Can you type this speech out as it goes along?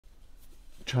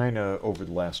China, over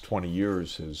the last 20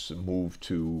 years, has moved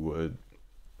to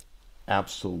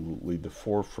absolutely the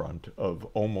forefront of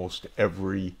almost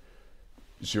every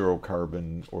zero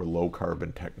carbon or low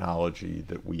carbon technology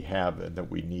that we have and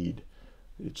that we need.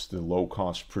 It's the low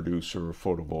cost producer of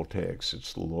photovoltaics.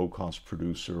 It's the low cost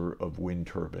producer of wind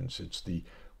turbines. It's the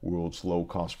world's low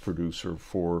cost producer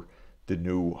for the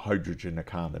new hydrogen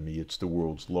economy. It's the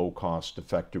world's low cost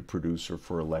effective producer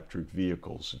for electric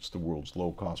vehicles. It's the world's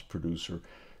low cost producer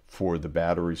for the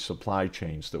battery supply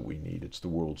chains that we need. It's the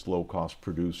world's low cost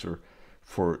producer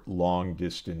for long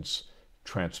distance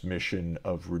transmission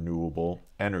of renewable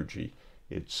energy.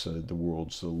 It's the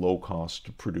world's low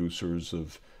cost producers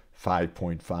of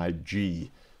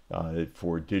 5.5G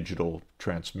for digital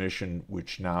transmission,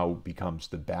 which now becomes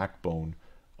the backbone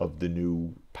of the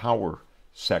new power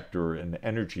sector and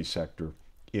energy sector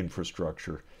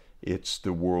infrastructure. It's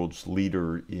the world's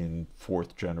leader in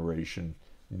fourth generation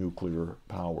nuclear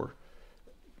power.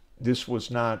 This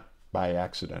was not by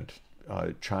accident.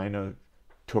 China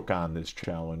took on this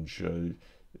challenge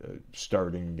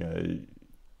starting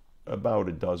about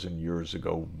a dozen years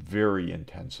ago very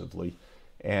intensively,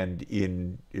 and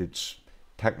in its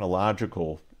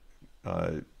technological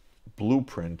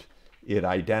blueprint, it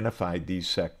identified these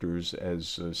sectors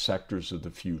as sectors of the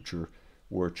future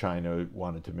where China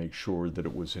wanted to make sure that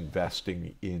it was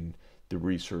investing in the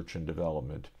research and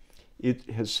development.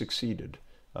 It has succeeded.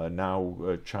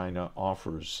 Now China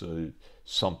offers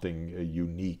something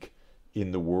unique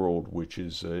in the world, which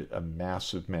is a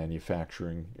massive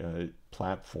manufacturing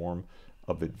platform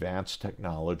of advanced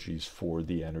technologies for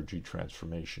the energy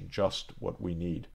transformation, just what we need.